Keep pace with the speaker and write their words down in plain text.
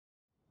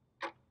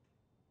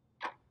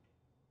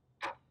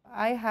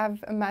I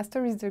have a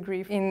master's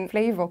degree in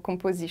flavor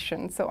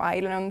composition, so I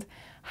learned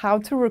how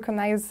to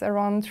recognize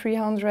around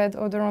 300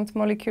 odorant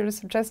molecules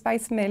just by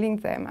smelling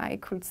them. I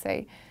could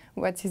say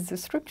what is the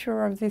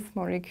structure of this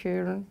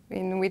molecule,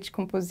 in which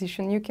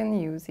composition you can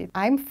use it.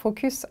 I'm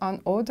focused on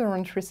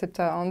odorant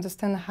receptor,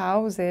 understand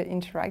how they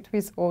interact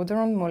with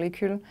odorant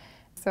molecule.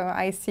 So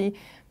I see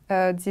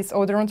this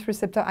odorant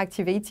receptor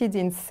activated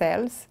in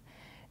cells,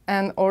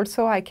 and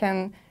also I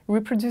can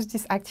reproduce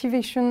this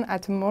activation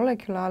at a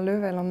molecular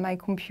level on my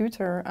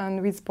computer,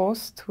 and with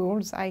both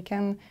tools I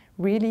can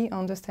really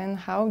understand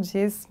how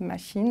this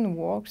machine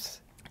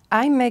works.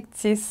 I make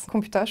this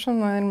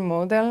computational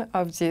model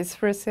of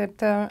this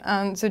receptor,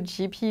 and the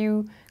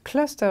GPU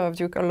cluster of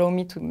Duke allow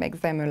me to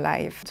make them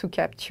alive, to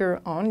capture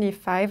only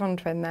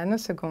 500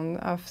 nanoseconds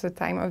of the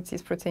time of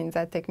this protein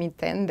that take me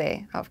 10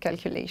 days of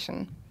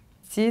calculation.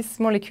 This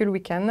molecule, we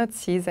cannot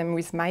see them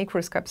with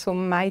microscope, so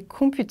my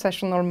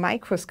computational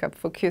microscope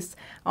focused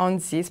on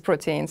these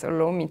proteins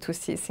allow me to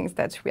see things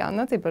that we are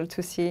not able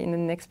to see in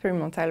an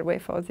experimental way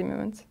for the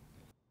moment.